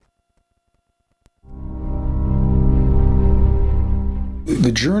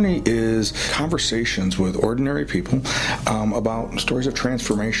The journey is conversations with ordinary people about stories of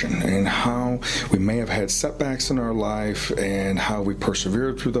transformation and how we may have had setbacks in our life and how we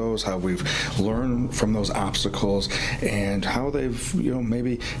persevered through those, how we've learned from those obstacles, and how they've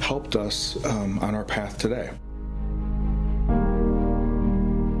maybe helped us on our path today.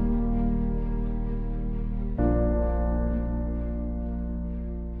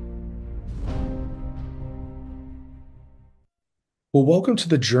 Well, welcome to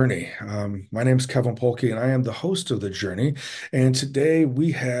The Journey. My name is Kevin Polky, and I am the host of The Journey. And today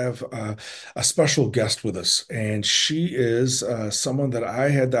we have a special guest with us, and she is someone that I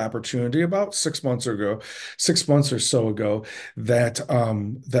had the opportunity about 6 months ago, 6 months or so ago, that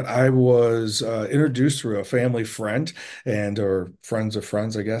I was introduced through a family friend and or friends of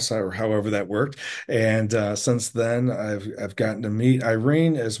friends, I guess, or however that worked. And since then, I've gotten to meet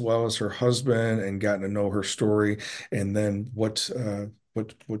Irene as well as her husband and gotten to know her story and then what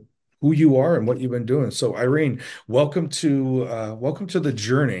who you are and what you've been doing. So Irene, welcome to the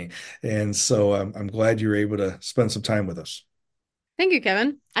journey. And so I'm glad you're able to spend some time with us. Thank you,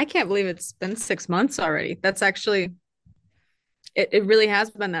 Kevin. I can't believe it's been 6 months already. That's actually, it really has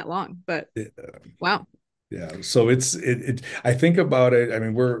been that long, but wow. Yeah, so I think about it. I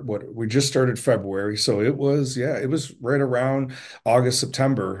mean, we just started February, so it was right around August,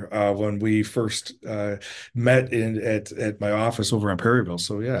 September when we first met at my office over in Perryville.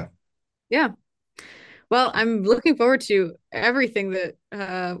 So yeah. Yeah. Well, I'm looking forward to everything that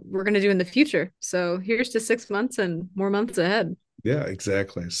we're going to do in the future. So here's to 6 months and more months ahead. Yeah,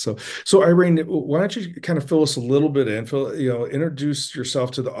 exactly. So Irene, why don't you kind of fill us a little bit in, introduce yourself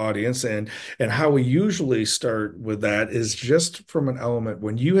to the audience, and how we usually start with that is just from an element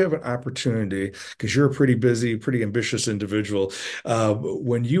when you have an opportunity, because you're a pretty busy, pretty ambitious individual.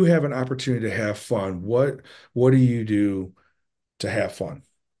 When you have an opportunity to have fun, what do you do to have fun?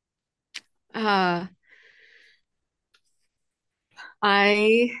 Uh,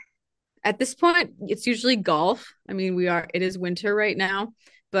 I At this point, it's usually golf. I mean, it is winter right now,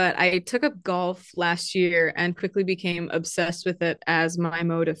 but I took up golf last year and quickly became obsessed with it as my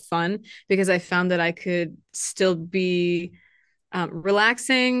mode of fun because I found that I could still be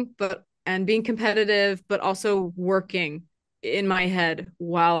relaxing, and being competitive, but also working in my head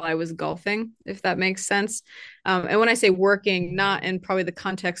while I was golfing, if that makes sense. And when I say working, not in probably the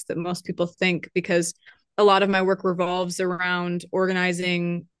context that most people think, because a lot of my work revolves around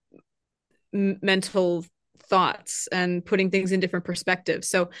organizing mental thoughts and putting things in different perspectives.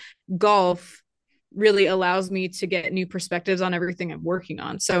 So golf really allows me to get new perspectives on everything I'm working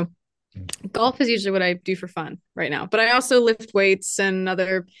on. So golf is usually what I do for fun right now. But I also lift weights and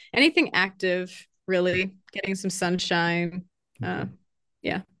other anything active, really, getting some sunshine. Uh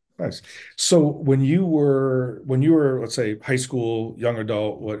yeah. Nice. So when you were, let's say, high school, young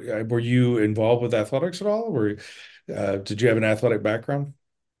adult, were you involved with athletics at all? Did you have an athletic background?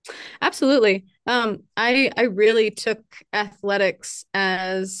 Absolutely. I really took athletics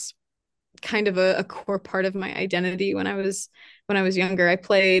as kind of a core part of my identity when I was younger. I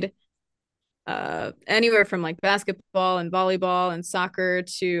played anywhere from like basketball and volleyball and soccer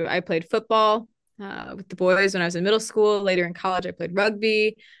to I played football with the boys when I was in middle school. Later in college, I played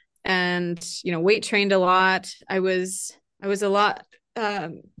rugby and weight trained a lot. I was a lot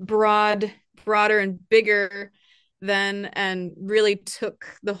broader and bigger then, and really took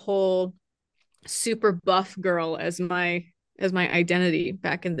the whole super buff girl as my identity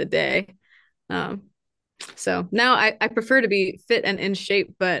back in the day. Um, so now I prefer to be fit and in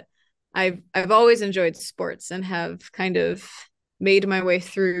shape, but I've always enjoyed sports and have kind of made my way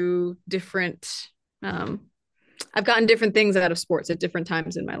through different um I've gotten different things out of sports at different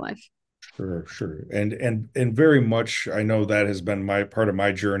times in my life. Sure, sure. And very much I know that has been my part of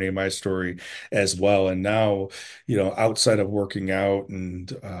my journey, my story as well. And now, outside of working out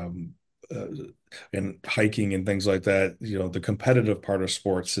uh, and hiking and things like that, the competitive part of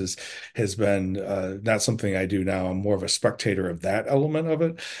sports has been not something I do now. I'm more of a spectator of that element of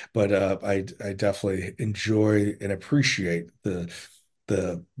it, but I definitely enjoy and appreciate the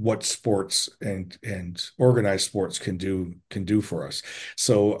what sports and organized sports can do for us.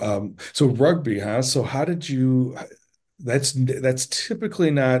 So rugby, huh? So how did you? That's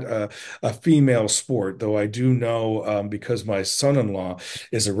typically not a female sport, though I do know because my son-in-law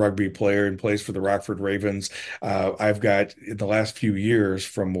is a rugby player and plays for the Rockford Ravens. I've got in the last few years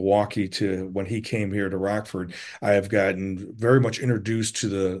from Milwaukee to when he came here to Rockford, I have gotten very much introduced to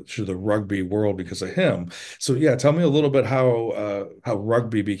the rugby world because of him. So yeah, tell me a little bit how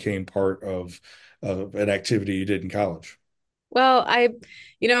rugby became part of an activity you did in college. Well,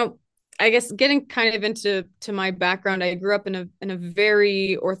 you know, I guess getting kind of into my background, I grew up in a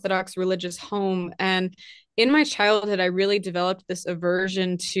very Orthodox religious home, and in my childhood, I really developed this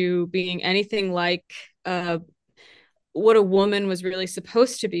aversion to being anything like uh, what a woman was really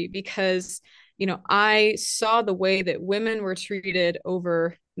supposed to be because I saw the way that women were treated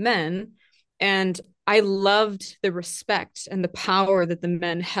over men, and I loved the respect and the power that the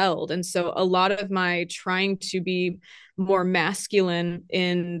men held. And so a lot of my trying to be more masculine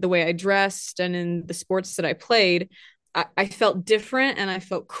in the way I dressed and in the sports that I played, I felt different and I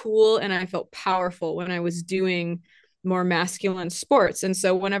felt cool and I felt powerful when I was doing more masculine sports. And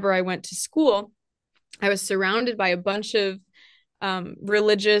so whenever I went to school, I was surrounded by a bunch of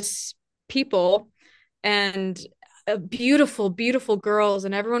religious people and beautiful, beautiful girls,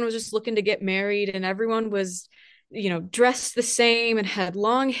 and everyone was just looking to get married, and everyone was, dressed the same and had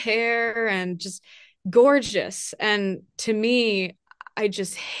long hair and just gorgeous. And to me, I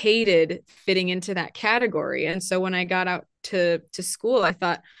just hated fitting into that category. And so when I got out to school, I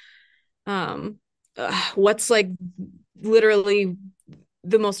thought, what's like literally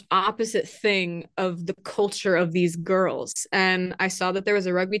the most opposite thing of the culture of these girls. And I saw that there was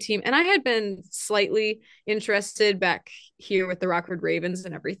a rugby team, and I had been slightly interested back here with the Rockford Ravens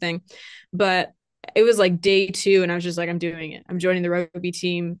and everything. But it was like day two, and I was just like, I'm doing it. I'm joining the rugby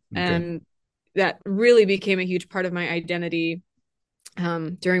team. Okay. And that really became a huge part of my identity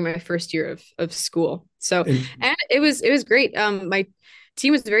during my first year of school. So, And and it was great. My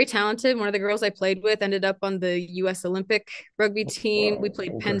team was very talented. One of the girls I played with ended up on the U.S. Olympic rugby team. We wow,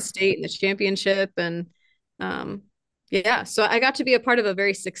 played okay. Penn State in the championship, and um, yeah, so I got to be a part of a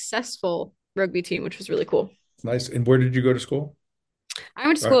very successful rugby team, which was really cool. Nice. And where did you go to school? I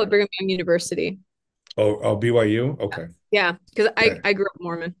went to Uh, school at Brigham Young University. oh, BYU? Okay. Yeah, because I Okay. I grew up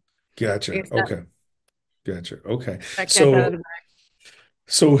Mormon. I Gotcha. guess that Okay. Gotcha. Okay. that cat's out of the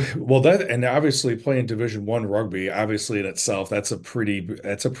So bag. well, that, and obviously playing Division 1 rugby, obviously in itself, that's a pretty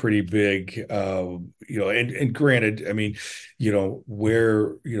big, and granted, I mean,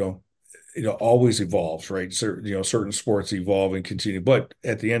 where, always evolves, right? Certain sports evolve and continue, but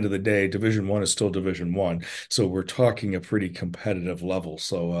at the end of the day, Division 1 is still Division 1. So we're talking a pretty competitive level.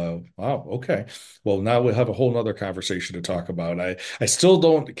 So, wow, okay. Well, now we'll have a whole nother conversation to talk about. I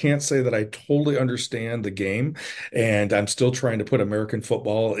still can't say that I totally understand the game, and I'm still trying to put American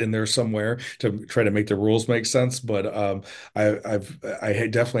football in there somewhere to try to make the rules make sense. But I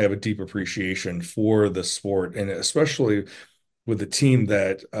definitely have a deep appreciation for the sport, and especially with the team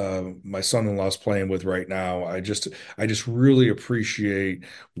that my son-in-law is playing with right now. I just really appreciate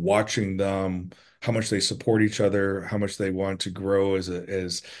watching them, how much they support each other, how much they want to grow as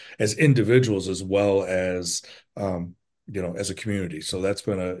individuals as well as as a community. So it's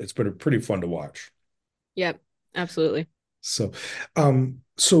been a pretty fun to watch. Yep, absolutely. So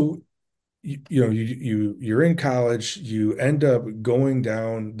so you're in college, you end up going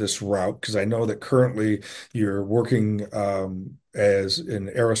down this route because I know that currently you're working as an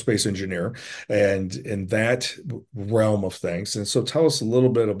aerospace engineer and in that realm of things. And so tell us a little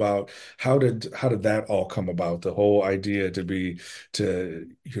bit about how did that all come about, the whole idea to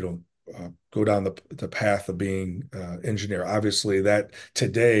go down the path of being engineer. Obviously, that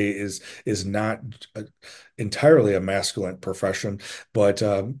today is not entirely a masculine profession, but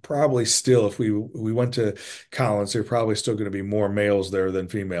probably still, if we went to Collins, there are probably still going to be more males there than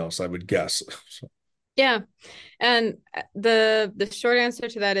females, I would guess. So, Yeah. And the short answer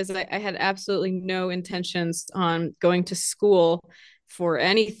to that is I had absolutely no intentions on going to school for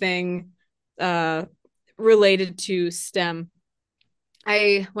anything uh, related to STEM.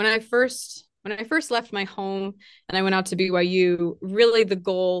 I when I first left my home and I went out to BYU, really the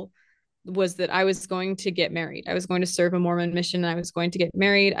goal was that I was going to get married. I was going to serve a Mormon mission and I was going to get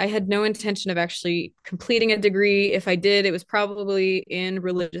married. I had no intention of actually completing a degree. If I did, it was probably in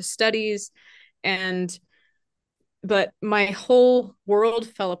religious studies. And but my whole world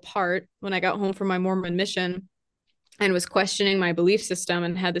fell apart when I got home from my Mormon mission and was questioning my belief system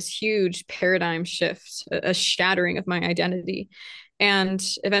and had this huge paradigm shift, a shattering of my identity. And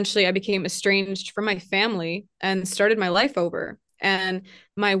eventually I became estranged from my family and started my life over. And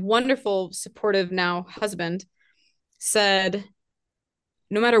my wonderful, supportive now husband said,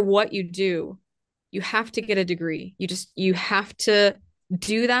 no matter what you do, you have to get a degree. You have to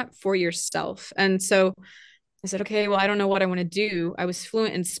do that for yourself. And so I said, okay, well, I don't know what I want to do. I was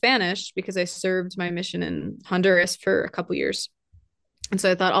fluent in Spanish because I served my mission in Honduras for a couple years. And so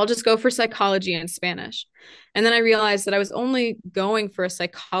I thought I'll just go for psychology and Spanish. And then I realized that I was only going for a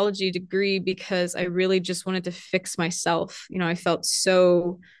psychology degree because I really just wanted to fix myself. I felt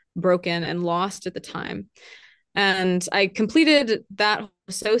so broken and lost at the time. And I completed that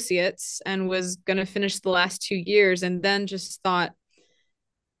associates and was going to finish the last 2 years, and then just thought,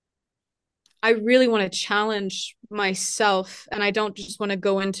 I really want to challenge myself. And I don't just want to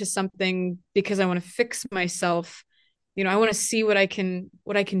go into something because I want to fix myself. I want to see what I can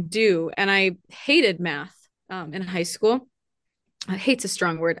do. And I hated math in high school. Hate's a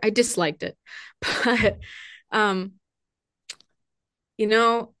strong word. I disliked it. But um, you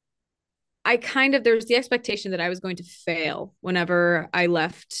know, I kind of, there was the expectation that I was going to fail whenever I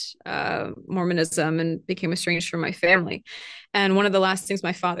left Mormonism and became estranged from my family. And one of the last things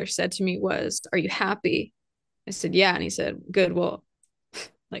my father said to me was, "Are you happy?" I said, "Yeah." And he said, "Good. Well,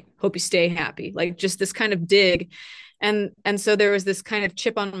 like, hope you stay happy." Like, just this kind of dig. And so there was this kind of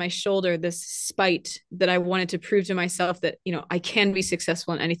chip on my shoulder, this spite that I wanted to prove to myself that, I can be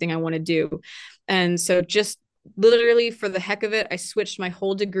successful in anything I want to do. And so just literally for the heck of it, I switched my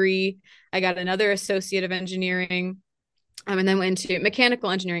whole degree. I got another associate of engineering. And then went into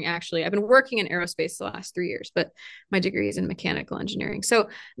mechanical engineering. Actually, I've been working in aerospace the last 3 years, but my degree is in mechanical engineering. So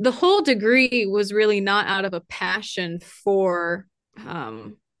the whole degree was really not out of a passion for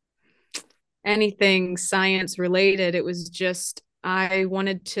um, anything science related. It was just I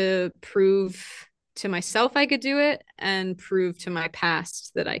wanted to prove to myself I could do it and prove to my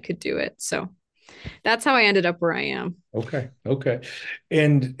past that I could do it. So that's how I ended up where I am. Okay, okay.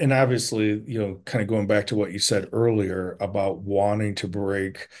 And obviously, kind of going back to what you said earlier about wanting to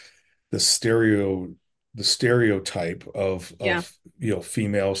break the stereotype of Yeah.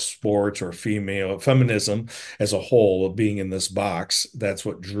 female sports or female feminism as a whole of being in this box. That's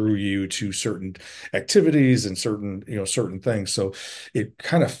what drew you to certain activities and certain things. So it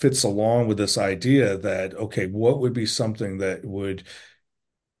kind of fits along with this idea that, okay, what would be something that would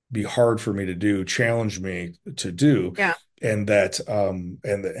be hard for me to do, challenge me to do, Yeah. and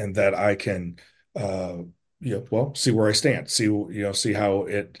that I can well, see where I stand, see how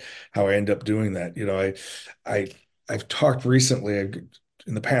I end up doing that. I I've talked recently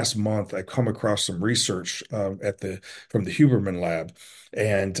in the past month, I come across some research at the from the Huberman Lab,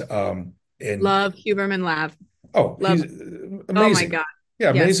 and Love Huberman Lab. oh, Love he's it. Oh my amazing. God.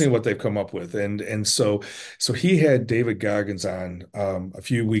 Yeah, Yes. amazing what they've come up with. And so he had David Goggins on a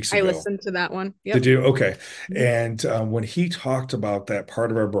few weeks I ago. listened to that one. Did Yep. you? Okay. Mhm. And when he talked about that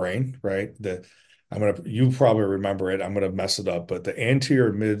part of our brain, right? You probably remember it. I'm gonna mess it up, but the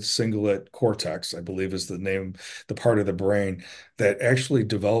anterior mid cingulate cortex, I believe is the name, the part of the brain that actually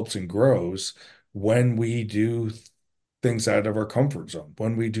develops and grows when we do things out of our comfort zone,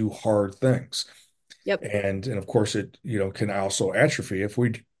 when we do hard things. Yep. And of course it, can also atrophy if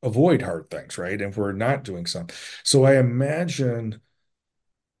we avoid hard things, right? If we're not doing something. So I imagine,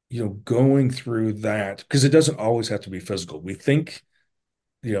 going through that, because it doesn't always have to be physical. We think,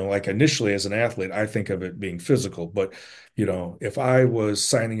 like initially as an athlete, I think of it being physical, but if I was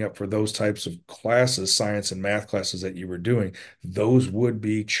signing up for those types of classes, science and math classes that you were doing, those would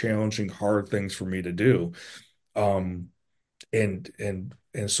be challenging, hard things for me to do. Um, and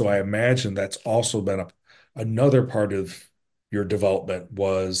so I imagine that's also been another part of your development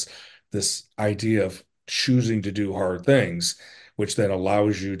was this idea of choosing to do hard things, which then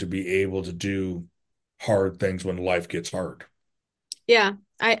allows you to be able to do hard things when life gets hard. Yeah.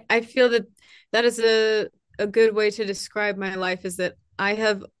 I feel that that is a good way to describe my life is that I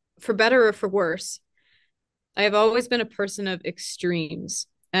have, for better or for worse, I have always been a person of extremes.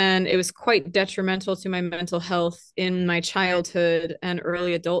 And it was quite detrimental to my mental health in my childhood and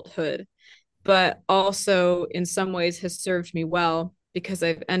early adulthood, but also in some ways has served me well because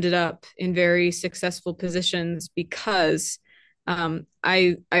I've ended up in very successful positions because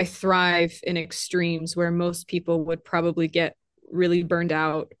I thrive in extremes where most people would probably get really burned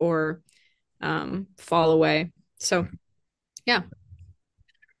out or fall away. So yeah,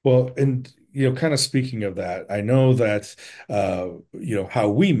 Well, and kind of speaking of that, I know that how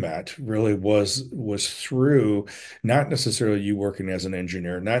we met really was through not necessarily you working as an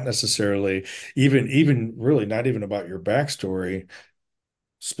engineer, not necessarily even really not even about your backstory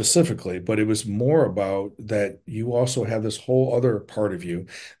specifically, but it was more about that you also have this whole other part of you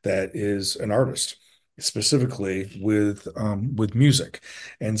that is an artist, specifically with music.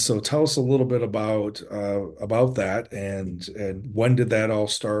 And so tell us a little bit about that and when did that all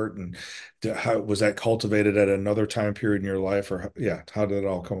start and how was that cultivated at another time period in your life or yeah, how did it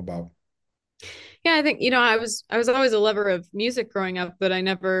all come about? yeah, I think I was always a lover of music growing up, but I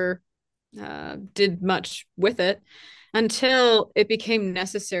never did much with it until it became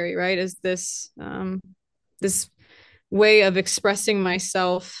necessary, right? As this way of expressing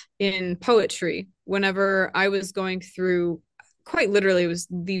myself in poetry. Whenever I was going through, quite literally, it was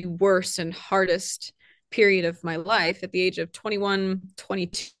the worst and hardest period of my life at the age of 21,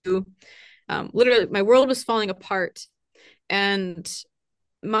 22. Literally, my world was falling apart. And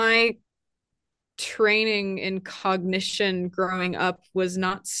my training in cognition growing up was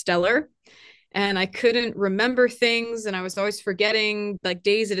not stellar. And I couldn't remember things, and I was always forgetting like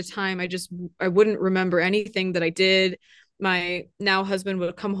days at a time. I wouldn't remember anything that I did. My now husband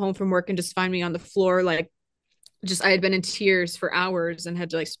would come home from work and just find me on the floor, like just I had been in tears for hours and had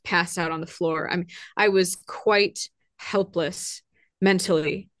to like pass out on the floor. I was quite helpless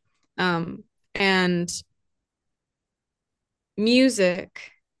mentally. And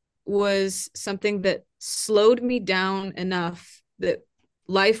music was something that slowed me down enough that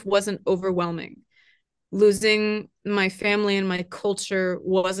life wasn't overwhelming. Losing my family and my culture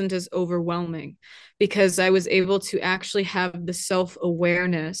wasn't as overwhelming because I was able to actually have the self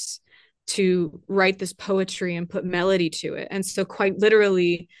awareness to write this poetry and put melody to it. And so, quite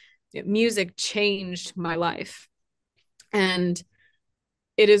literally, music changed my life. And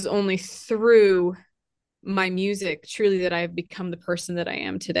it is only through my music truly that I have become the person that I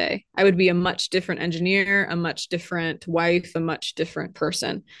am today. I would be a much different engineer, a much different wife, a much different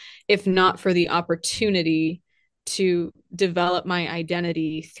person if not for the opportunity to develop my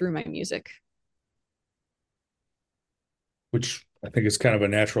identity through my music. Which I think is kind of a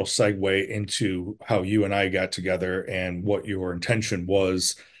natural segue into how you and I got together and what your intention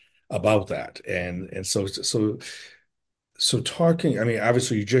was about that. So talking, I mean,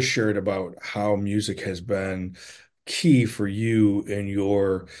 obviously you just shared about how music has been key for you in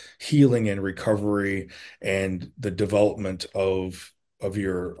your healing and recovery and the development of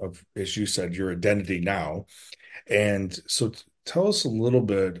as you said, your identity now. And so tell us a little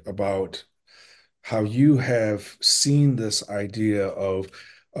bit about how you have seen this idea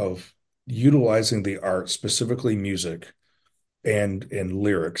of utilizing the art, specifically music and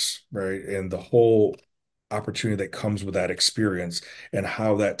lyrics, right? And the whole opportunity that comes with that experience and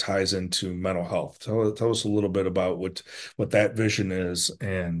how that ties into mental health. Tell us a little bit about what that vision is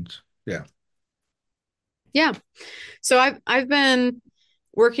and yeah. Yeah. So I've been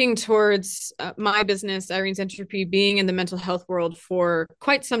working towards my business, Irene's Entropy, being in the mental health world for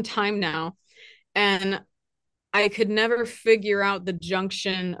quite some time now. And I could never figure out the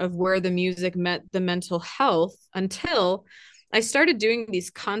junction of where the music met the mental health until I started doing these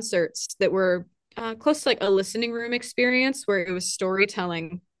concerts that were close to like a listening room experience where it was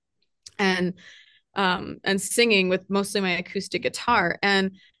storytelling and singing with mostly my acoustic guitar.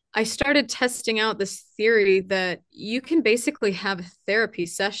 And I started testing out this theory that you can basically have a therapy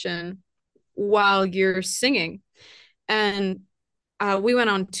session while you're singing. And we went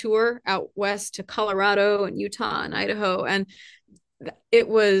on tour out west to Colorado and Utah and Idaho, and it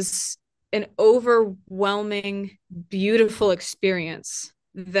was an overwhelming, beautiful experience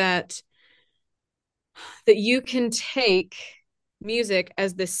that you can take music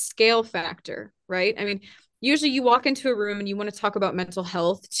as this scale factor, right? I mean, usually you walk into a room and you want to talk about mental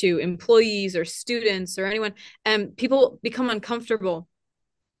health to employees or students or anyone, and people become uncomfortable.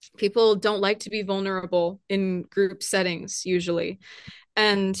 People don't like to be vulnerable in group settings usually.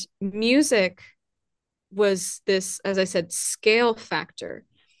 And music was this, as I said, scale factor.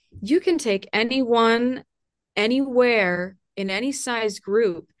 You can take anyone, anywhere, in any size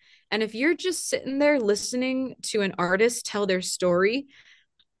group. And if you're just sitting there listening to an artist tell their story,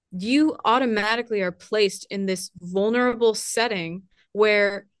 you automatically are placed in this vulnerable setting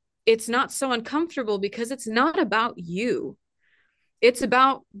where it's not so uncomfortable because it's not about you. It's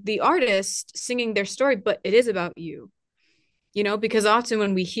about the artist singing their story, but it is about you, because often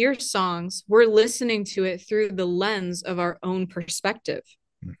when we hear songs, we're listening to it through the lens of our own perspective.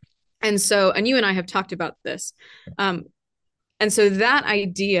 And so, and you and I have talked about this. Um, and so that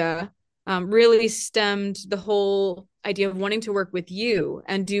idea really stemmed the whole idea of wanting to work with you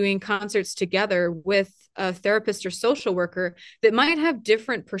and doing concerts together with a therapist or social worker that might have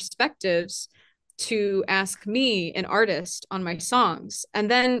different perspectives to ask me, an artist, on my songs. And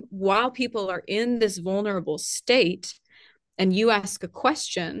then while people are in this vulnerable state and you ask a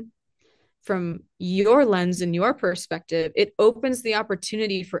question from your lens and your perspective, it opens the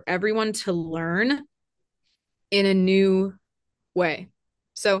opportunity for everyone to learn in a new way.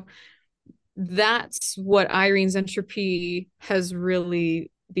 So that's what Irene's Entropy has really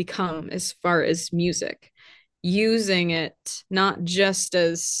become as far as music, using it not just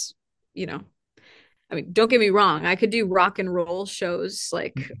as, you know, I mean, don't get me wrong, I could do rock and roll shows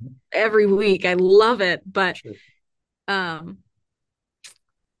like every week. I love it, but Sure. um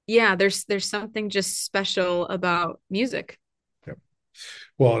yeah, there's something just special about music. Yeah.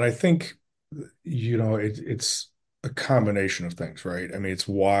 Well, and I think, it's a combination of things, right? I mean, it's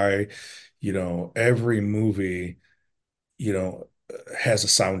why every movie, has a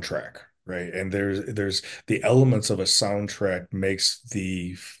soundtrack, right? And there's the elements of a soundtrack makes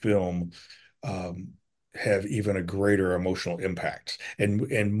the film um, have even a greater emotional impact.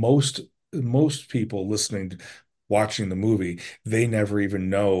 And most people watching the movie, they never even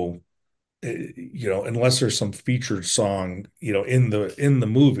know, unless there's some featured song, in the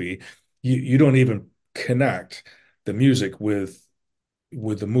movie, you don't even connect the music with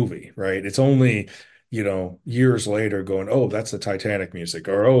the movie, right? It's only, years later going, oh, that's the Titanic music,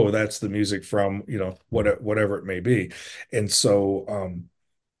 or oh, that's the music from, whatever it may be. And so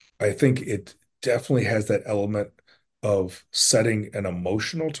I think it definitely has that element of setting an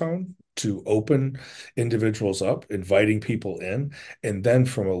emotional tone to open individuals up, inviting people in. And then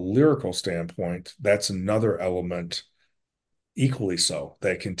from a lyrical standpoint, that's another element equally so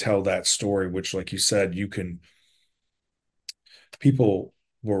that can tell that story, which, like you said, people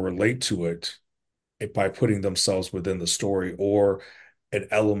will relate to it by putting themselves within the story or an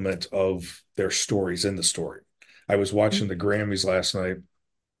element of their stories in the story. I was watching the Grammys last night,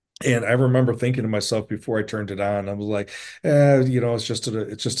 and I remember thinking to myself before I turned it on, I was like, it's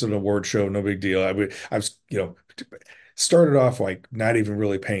just an award show, no big deal. I was, started off like not even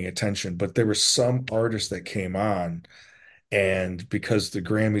really paying attention, but there were some artists that came on, and because the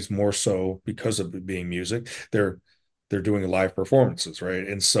Grammys more so because of it being music, they're doing live performances, right?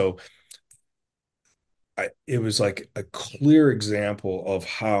 And so it was like a clear example of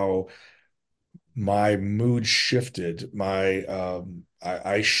how my mood shifted.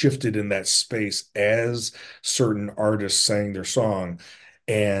 I shifted in that space as certain artists sang their song,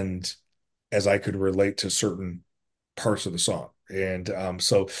 and as I could relate to certain parts of the song. And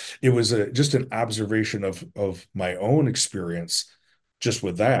so it was just an observation of my own experience just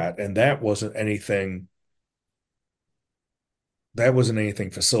with that, and that wasn't anything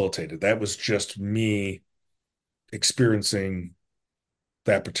facilitated. That was just me experiencing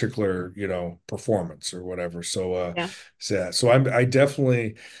that particular, performance or whatever. Yeah. So I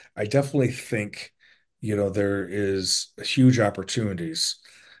definitely think, there is huge opportunities,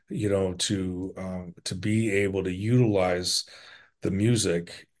 to be able to utilize the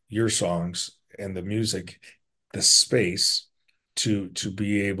music, your songs and the music, the space to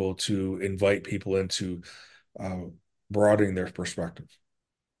be able to invite people into uh, broadening their perspective.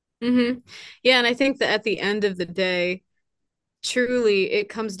 Hmm. Yeah, and I think that at the end of the day, truly it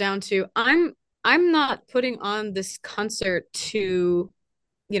comes down to I'm not putting on this concert to,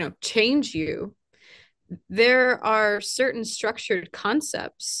 change you. There are certain structured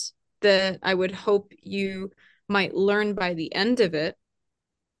concepts that I would hope you might learn by the end of it.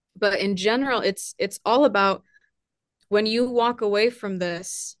 But in general, it's all about when you walk away from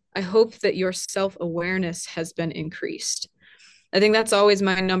this, I hope that your self-awareness has been increased. I think that's always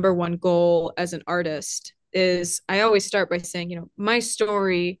my number one goal as an artist is I always start by saying, my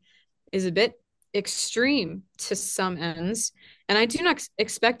story is a bit extreme to some ends, and I do not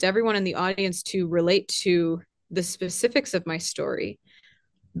expect everyone in the audience to relate to the specifics of my story,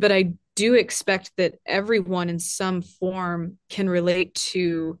 but I do expect that everyone in some form can relate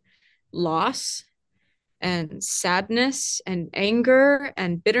to loss and sadness and anger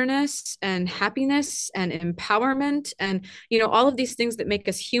and bitterness and happiness and empowerment and all of these things that make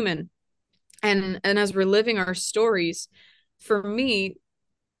us human. And as we're living our stories, for me,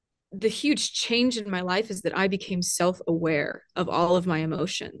 the huge change in my life is that I became self-aware of all of my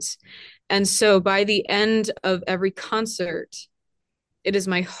emotions. And so by the end of every concert, it is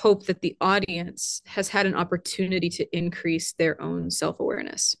my hope that the audience has had an opportunity to increase their own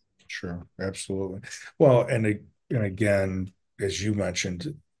self-awareness. Sure, absolutely. Well, and again, as you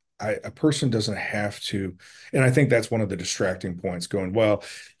mentioned, a person doesn't have to, and I think that's one of the distracting points going, well,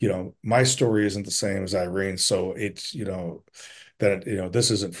 my story isn't the same as Irene, so it's, that,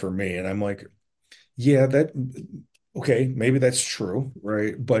 this isn't for me. And I'm like, yeah, okay, maybe that's true,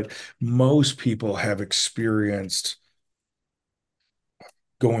 right? But most people have experienced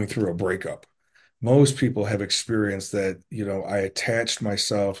going through a breakup. Most people have experienced that, I attached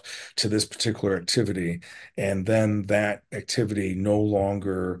myself to this particular activity, and then that activity no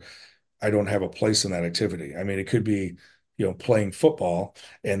longer, I don't have a place in that activity. I mean, it could be, playing football,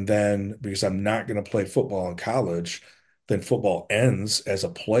 and then because I'm not going to play football in college, then football ends as a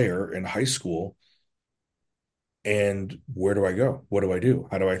player in high school. And where do I go? What do I do?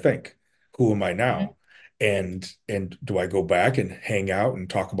 How do I think? Who am I now? And do I go back and hang out and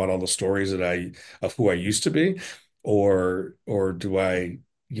talk about all the stories of who I used to be? Or do I,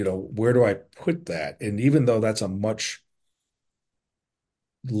 where do I put that? And even though that's a much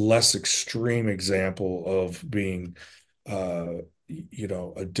less extreme example of being, uh,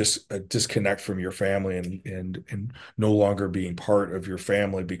 a disconnect from your family and no longer being part of your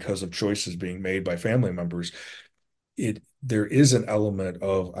family because of choices being made by family members. There is an element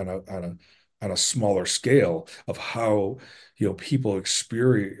of on a smaller scale of how people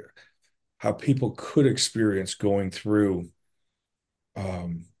experience how people could experience going through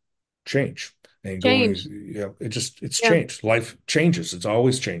um, change and going, Change. it's Yeah. changed. Life changes. It's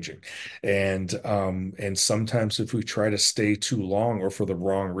always changing. And sometimes if we try to stay too long or for the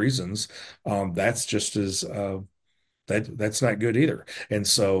wrong reasons, that's just as that's not good either. And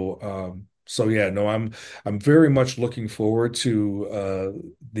so yeah, no, I'm very much looking forward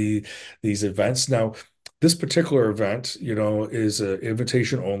to these events. Now, this particular event, is an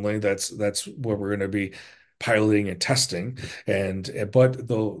invitation only. That's what we're going to be piloting and testing. And but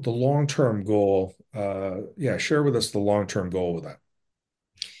the long-term goal, yeah, share with us the long-term goal with that.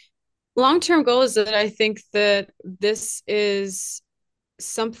 Long-term goal is that I think that this is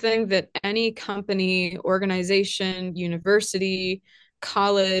something that any company, organization, university,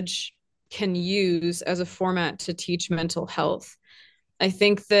 college can use as a format to teach mental health. I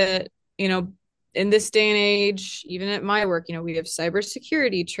think that, in this day and age, even at my work, we have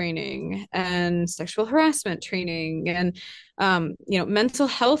cybersecurity training and sexual harassment training and, mental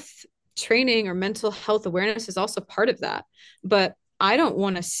health training or mental health awareness is also part of that. But I don't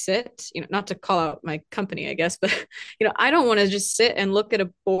want to sit, not to call out my company, I guess, but, I don't want to just sit and look at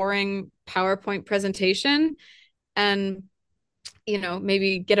a boring PowerPoint presentation and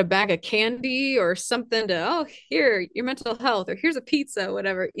maybe get a bag of candy or something to, oh, here, your mental health, or here's a pizza,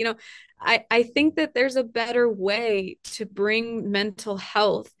 whatever. I think that there's a better way to bring mental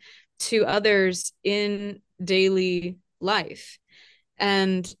health to others in daily life.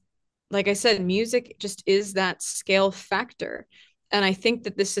 And like I said, music just is that scale factor. And I think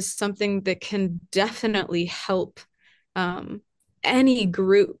that this is something that can definitely help um, any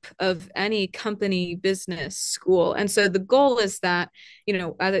group of any company, business, school. And so the goal is that,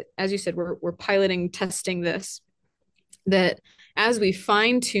 as you said, we're piloting, testing this, that as we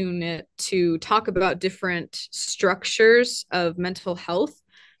fine tune it to talk about different structures of mental health,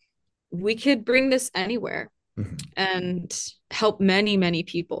 we could bring this anywhere Mhm. and help many, many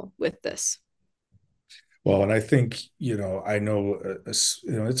people with this. Well, and I think, I know,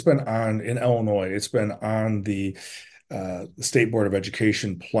 it's been on in Illinois, it's been on the State Board of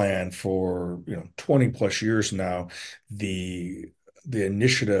Education plan for, 20 plus years now, the the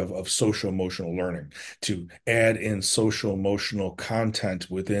initiative of social emotional learning to add in social emotional content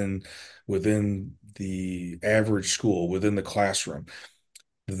within the average school, within the classroom.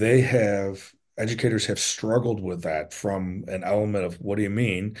 Educators have struggled with that, from an element of what do you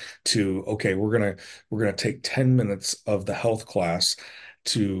mean to, okay, we're gonna take 10 minutes of the health class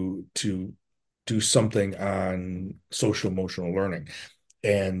to do something on social emotional learning.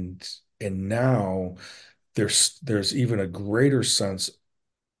 And now there's even a greater sense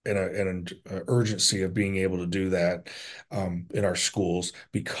and an urgency of being able to do that in our schools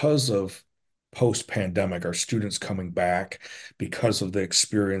because of post-pandemic, our students coming back because of the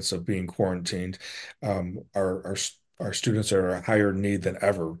experience of being quarantined. Our students are a higher need than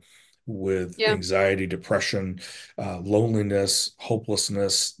ever with Yeah. anxiety, depression, loneliness,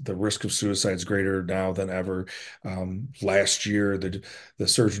 hopelessness. The risk of suicide is greater now than ever. Last year, the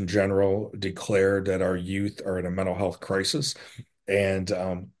Surgeon General declared that our youth are in a mental health crisis. And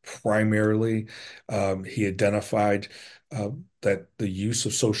primarily, he identified that the use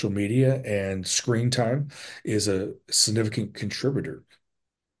of social media and screen time is a significant contributor.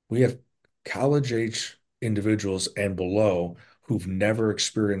 We have college age individuals and below who've never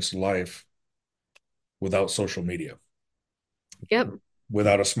experienced life without social media, Yep.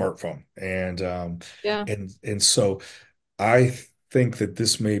 without a smartphone. And Yeah. so I think that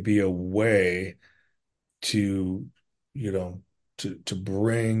this may be a way to, you know, to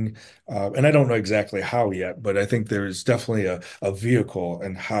bring, and I don't know exactly how yet, but I think there is definitely a vehicle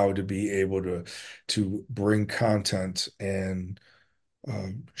and how to be able to bring content and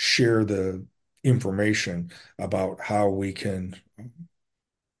share the information about how we can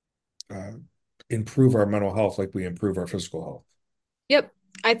uh, improve our mental health like we improve our physical health. Yep.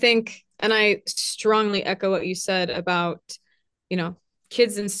 I think, and I strongly echo what you said about, you know,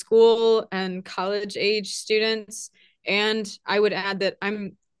 kids in school and college age students. And I would add that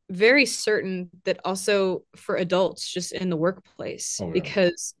I'm very certain that also for adults just in the workplace, Oh yeah.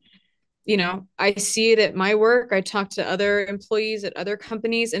 because, I see it at my work. I talk to other employees at other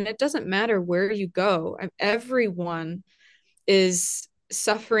companies, and it doesn't matter where you go. Everyone is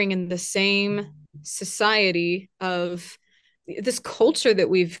suffering in the same society of this culture that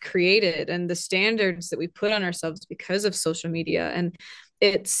we've created and the standards that we put on ourselves because of social media. And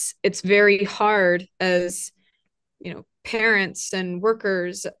it's very hard as, parents and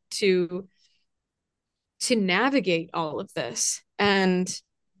workers to navigate all of this. And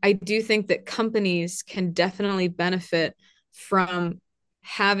I do think that companies can definitely benefit from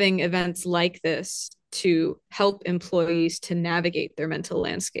having events like this to help employees to navigate their mental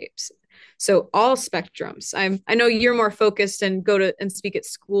landscapes. So all spectrums. I know you're more focused and go to and speak at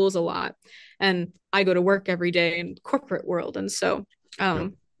schools a lot, and I go to work every day in corporate world, and so Yeah.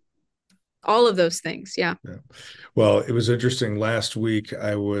 um, all of those things. Yeah. Yeah. Well, it was interesting. Last week,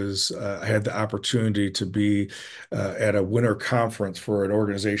 I had the opportunity to be at a winter conference for an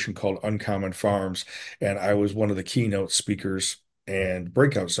organization called Uncommon Farms, and I was one of the keynote speakers and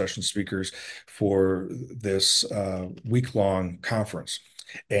breakout session speakers for this week-long conference.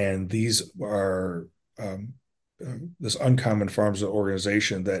 And these are this Uncommon Farms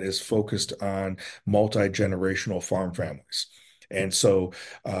organization that is focused on multi-generational farm families. And so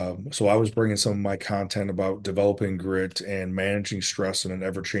I was bringing some of my content about developing grit and managing stress in an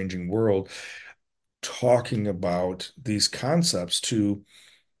ever-changing world, talking about these concepts to,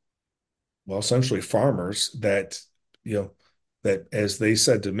 well, essentially farmers that, you know, that as they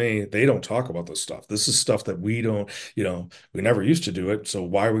said to me, they don't talk about this stuff. This is stuff that we don't, we never used to do it. So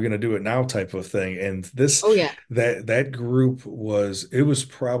why are we going to do it now type of thing. And Oh yeah. that group it was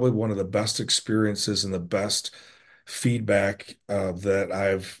probably one of the best experiences and the best feedback that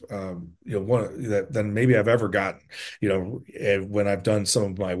I've one that maybe I've ever gotten when I've done some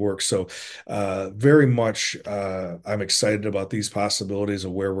of my work. So very much I'm excited about these possibilities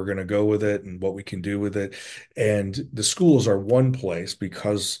of where we're going to go with it and what we can do with it. And the schools are one place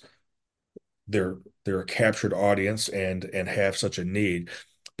because they're they're a captured audience and have such a need,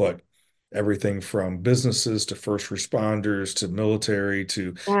 but everything from businesses to first responders to military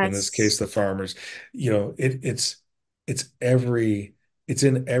to, in this case, That's the farmers, it's every it's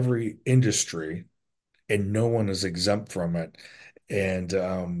in every industry, and no one is exempt from it. And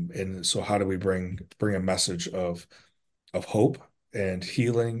so how do we bring a message of hope and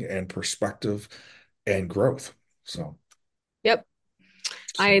healing and perspective and growth? So Yep.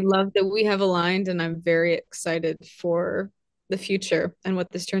 I so love that we have aligned, and I'm very excited for the future and what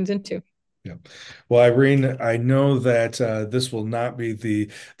this turns into. Yeah. Well, Irene, I know that this will not be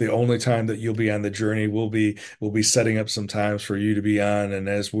the only time that you'll be on the journey. We'll be setting up some times for you to be on, and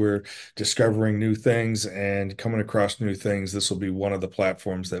as we're discovering new things and coming across new things, this will be one of the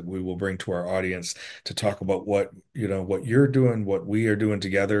platforms that we will bring to our audience to talk about what you're doing, what we are doing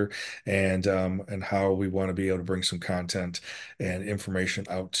together, and how we want to be able to bring some content and information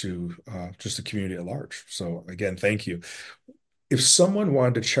out to just the community at large. So again, thank you. If someone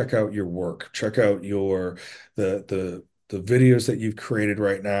wanted to check out your work, check out the videos that you've created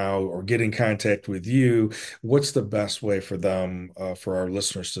right now, or get in contact with you, what's the best way for them, for our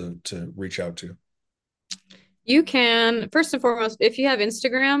listeners to reach out to? You can, first and foremost, if you have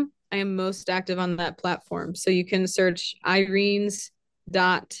Instagram, I am most active on that platform. So you can search Irene's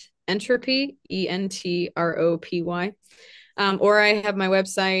dot entropy, ENTROPY. Or I have my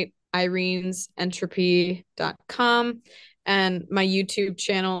website, irenesentropy.com, and my YouTube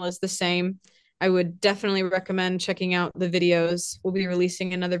channel is the same. I would definitely recommend checking out the videos. We'll be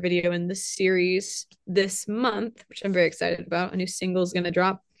releasing another video in this series this month, which I'm very excited about. A new single is going to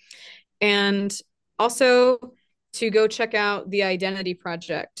drop. And also to go check out the Identity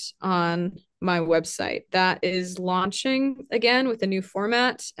Project on my website. That is launching again with a new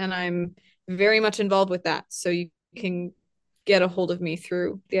format, and I'm very much involved with that. So you can get a hold of me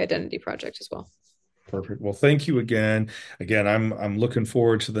through the Identity Project as well. Perfect. Well, thank you again. Again, I'm looking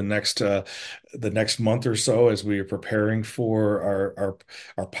forward to the next month or so as we are preparing for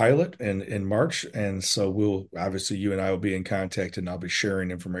our pilot in March. And so we'll obviously you and I will be in contact, and I'll be sharing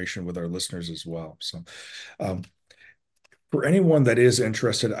information with our listeners as well. So um, for anyone that is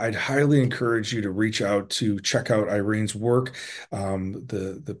interested, I'd highly encourage you to reach out to check out Irene's work.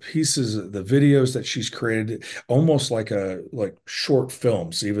 The pieces, the videos that she's created, almost like short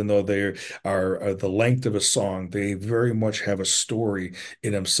films, even though they are the length of a song, they very much have a story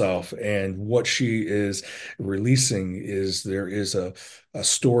in themselves. And what she is releasing is there is a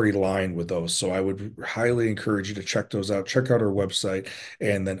storyline with those. So I would highly encourage you to check those out. Check out her website,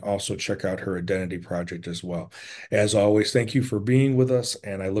 and then also check out her Identity Project as well. As always, thank you for being with us,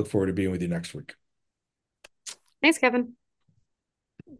 and I look forward to being with you next week. Thanks, Kevin.